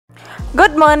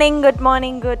Good morning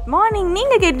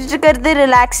நீங்கள் கேட்டுட்ருக்கிறது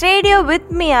relax radio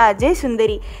with me Ajay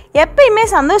சுந்தரி. எப்பயுமே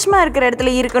சந்தோஷமாக இருக்கிற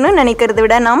இடத்துல இருக்கணும்னு நினைக்கிறத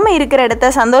விட நம்ம இருக்கிற இடத்த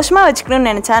சந்தோஷமாக வச்சுக்கணும்னு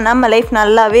நினச்சா நம்ம லைஃப்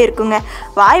நல்லாவே இருக்குங்க.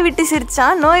 வாய் விட்டு சிரிச்சா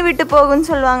நோய் விட்டு போகும்னு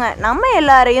சொல்லுவாங்க. நம்ம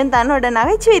எல்லாரையும் தன்னோட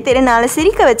நகைச்சுவை திறனால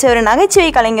சிரிக்க வச்ச ஒரு நகைச்சுவை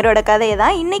கலைஞரோட கதையை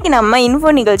தான் இன்றைக்கி நம்ம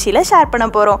இன்ஃபோ நிகழ்ச்சியில் ஷேர் பண்ண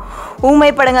போகிறோம். ஊமை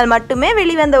படங்கள் மட்டுமே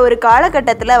வெளிவந்த ஒரு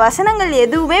காலகட்டத்தில் வசனங்கள்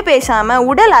எதுவுமே பேசாமல்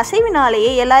உடல்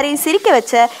அசைவினாலேயே எல்லாரையும் சிரிக்க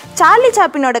வச்ச சார்லி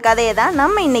சாப்ளினோட கதையை தான்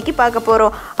நம்ம இன்னைக்கு பார்க்க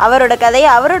போகிறோம். அவரோட கதையை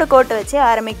அவரோட கோட்டை வச்சு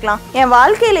ஆரம்பிக்கலாம். என்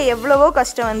வாழ்க்கையில் எவ்வளவோ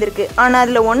கஷ்டம் வந்திருக்கு, ஆனால்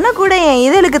அதில் ஒன்றை கூட என்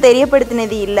இதழுக்கு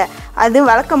தெரியப்படுத்தினது இல்லை. அது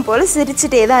வழக்கம் போல்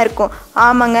சிரிச்சுட்டே தான் இருக்கும்.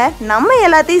 ஆமாங்க, நம்ம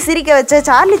எல்லாத்தையும் சிரிக்க வச்ச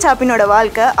சார்லி சாப்ளினோட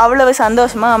வாழ்க்கை அவ்வளவு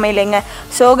சந்தோஷமாக அமையலைங்க.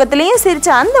 சோகத்துலேயும் சிரித்த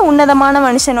அந்த உன்னதமான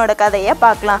மனுஷனோட கதையை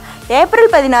பார்க்கலாம். ஏப்ரல்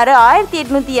 16,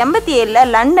 1887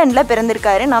 லண்டனில்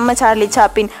பிறந்திருக்காரு நம்ம சார்லி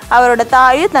சாப்ளின். அவரோட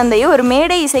தாயும் தந்தையும் ஒரு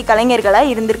மேடை இசை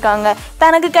கலைஞர்களாக இருந்திருக்காங்க.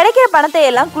 தனக்கு கிடைக்கிற பணத்தை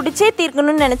எல்லாம் குடிச்சே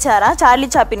தீர்க்கணும்னு நினைச்சாராம் சார்லி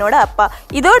சாப்ளினோட அப்பா.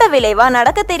 இதோட விளைவா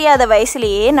நடக்க தெரியாத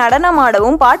வயசுலேயே நடனம்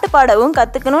ஆடவும் பாட்டு பாடவும்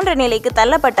கற்றுக்கணுன்ற நிலைக்கு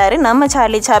தள்ளப்பட்டாரு நம்ம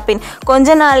சார்லி சாப்ளின்.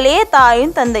 கொஞ்ச நாள்லேயே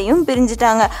தாயும் தந்தையும்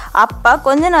பிரிஞ்சுட்டாங்க. அப்பா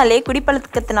கொஞ்ச நாள்லேயே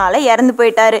குடிப்பழக்கத்தினால இறந்து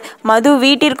போயிட்டாரு. மது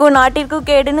வீட்டிற்கும் நாட்டிற்கும்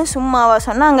கேடுன்னு சும்மாவா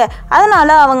சொன்னாங்க. அதனால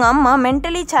அவங்க அம்மா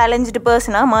மென்டலி சேலஞ்சு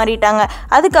பர்சனாக மாறிட்டாங்க.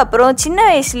 அதுக்கப்புறம் சின்ன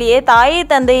வயசுலேயே தாயை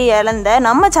தந்தையை இழந்த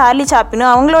நம்ம சார்லி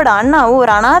சாப்ளினும் அவங்களோட அண்ணாவும்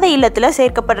ஒரு அனாதை இல்லத்தில்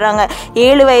சேர்க்கப்படுறாங்க.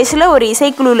 7 வயசில் ஒரு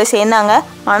இசைக்குழுவில் சேர்ந்தாங்க.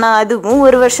 ஆனால் அதுவும்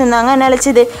 1 வருஷம் தாங்க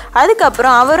நிலச்சிது.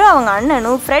 அதுக்கப்புறம் அவரும் அவங்க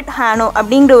அண்ணனும் ஃப்ரெட் ஹானோ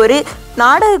அப்படிங்கிற ஒரு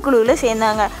நாடக குழுவில்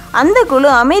சேர்ந்தாங்க. அந்த குழு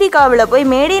அமெரிக்காவில் போய்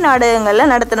மேடை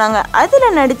நாடகங்களில் நடத்துனாங்க.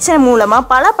 அதில் நடித்த மூலமாக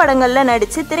பல படங்களில்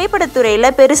நடித்து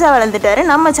திரைப்படத்துறையில் பெருசாக வளர்ந்துட்டாரு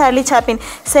நம்ம சார்லி சாப்ளின்.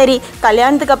 சரி,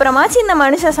 கல்யாணத்துக்கு அப்புறமாச்சு இந்த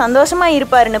மனுஷன் சந்தோஷமாக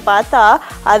இருப்பாருன்னு பார்த்தா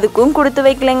அதுக்கும் கொடுத்து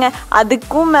வைக்கலைங்க.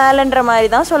 அதுக்கும் மேலன்ற மாதிரி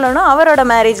தான் சொல்லணும் அவரோட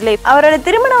மேரேஜ் லைஃப். அவரோட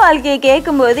திருமண வாழ்க்கையை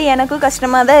கேட்கும்போது எனக்கும்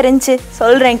கஷ்டமாக தான் இருந்துச்சு.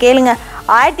 சொல்கிறேன் கேளுங்க.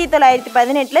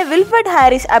 1918 வில்ஃபர்ட்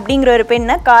ஹாரிஸ் அப்படிங்கிற ஒரு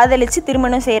பெண்ணை காதலிச்சு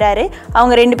திருமணம் செய்கிறாரு.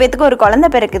 அவங்க 2 பேத்துக்கும் ஒரு குழந்தை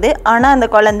பிறக்குது. ஆனால் அந்த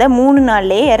குழந்தை 3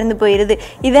 நாள்லேயே இறந்து போயிடுது.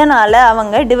 இதனால்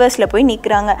அவங்க டிவோர்ஸில் போய்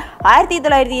நிற்கிறாங்க.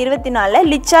 1924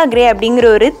 லிச்சா கிரே அப்படிங்கிற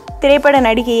ஒரு திரைப்பட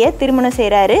நடிகையை திருமணம்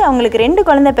செய்கிறாரு. அவங்களுக்கு 2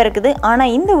 குழந்தை பிறக்குது.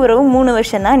 ஆனால் இந்த உறவு 3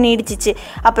 வருஷம் தான் நீடிச்சிச்சு.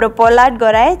 அப்புறம் பொலாட்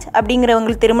கொராஜ்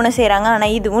அப்படிங்கிறவங்களுக்கு திருமணம் செய்கிறாங்க.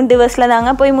 ஆனால் இதுவும் டிவோர்ஸில்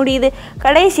தாங்க போய் முடியுது.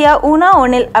 கடைசியாக ஊனா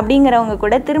ஒனில் அப்படிங்கிறவங்க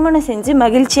கூட திருமணம் செஞ்சு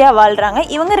மகிழ்ச்சியாக வாழ்கிறாங்க.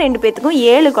 இவங்க 2 பேத்துக்கும்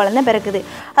 7 குழந்தை பிறக்குது.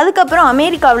 அதுக்கப்புறம்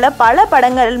அமெரிக்காவில் பல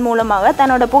படங்கள் மூலமாக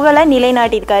தன்னோட புகழை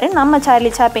நிலைநாட்டியிருக்காரு நம்ம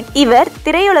சார்லி சாப்ளின். இவர்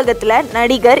திரையுலகத்தில்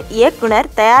நடிகர்,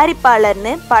 இயக்குனர்,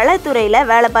 தயாரிப்பாளர்னு பல துறையில்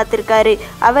வேலை பார்த்துருக்காரு.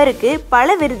 அவருக்கு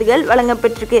பல விருதுகள்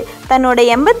வழங்கப்பட்டிருக்கு. தன்னோட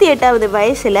 88வது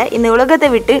வயசுல இந்த உலகத்தை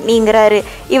விட்டு நீங்கிறாரு.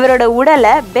 இவரோட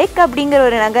உடலை பெக் அப்படிங்கிற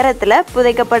ஒரு நகரத்துல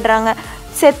புதைக்கப்படுறாங்க.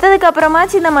 செத்ததுக்கு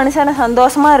அப்புறமாச்சு இந்த மனுஷனை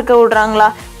சந்தோஷமா இருக்க விடுறாங்களா?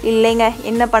 இல்லைங்க.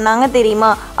 என்ன பண்ணாங்க தெரியுமா?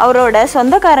 அவரோட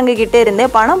சொந்தக்காரங்க கிட்ட இருந்து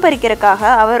பணம் பறிக்கிறதுக்காக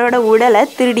அவரோட உடலை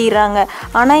திருடிடுறாங்க.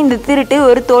 ஆனால் இந்த திருட்டு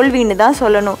ஒரு தோல்வின்னு தான்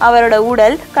சொல்லணும். அவரோட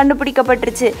உடல்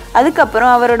கண்டுபிடிக்கப்பட்டுருச்சு.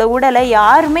 அதுக்கப்புறம் அவரோட உடலை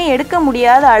யாருமே எடுக்க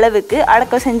முடியாத அளவுக்கு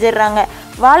அடக்கம் செஞ்சிடுறாங்க.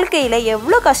 வாழ்க்கையில்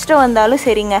எவ்வளோ கஷ்டம் வந்தாலும்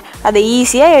சரிங்க, அதை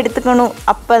ஈஸியாக எடுத்துக்கணும்.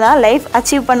 அப்போ தான் லைஃப்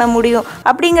அச்சீவ் பண்ண முடியும்.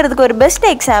 அப்படிங்கிறதுக்கு ஒரு பெஸ்ட்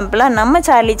எக்ஸாம்பிளாக நம்ம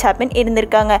சார்லி சாப்ளின்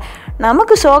இருந்திருக்காங்க.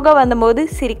 நமக்கு சோகம் வந்தபோது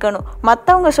சிரிக்கணும்,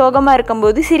 மற்றவங்க சோகமாக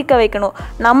இருக்கும்போது சிரிக்க வைக்கணும்.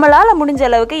 நம்மளால் முடிஞ்ச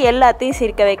அளவுக்கு எல்லாத்தையும்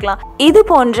சிரிக்க வைக்கலாம். இது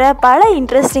போன்ற பல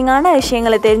இன்ட்ரெஸ்டிங்கான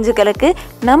விஷயங்களை தெரிஞ்சுக்கிறதுக்கு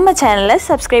நம்ம சேனலை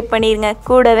சப்ஸ்கிரைப் பண்ணிடுங்க.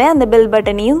 கூடவே அந்த பெல்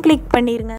பட்டனையும் கிளிக் பண்ணிடுங்க.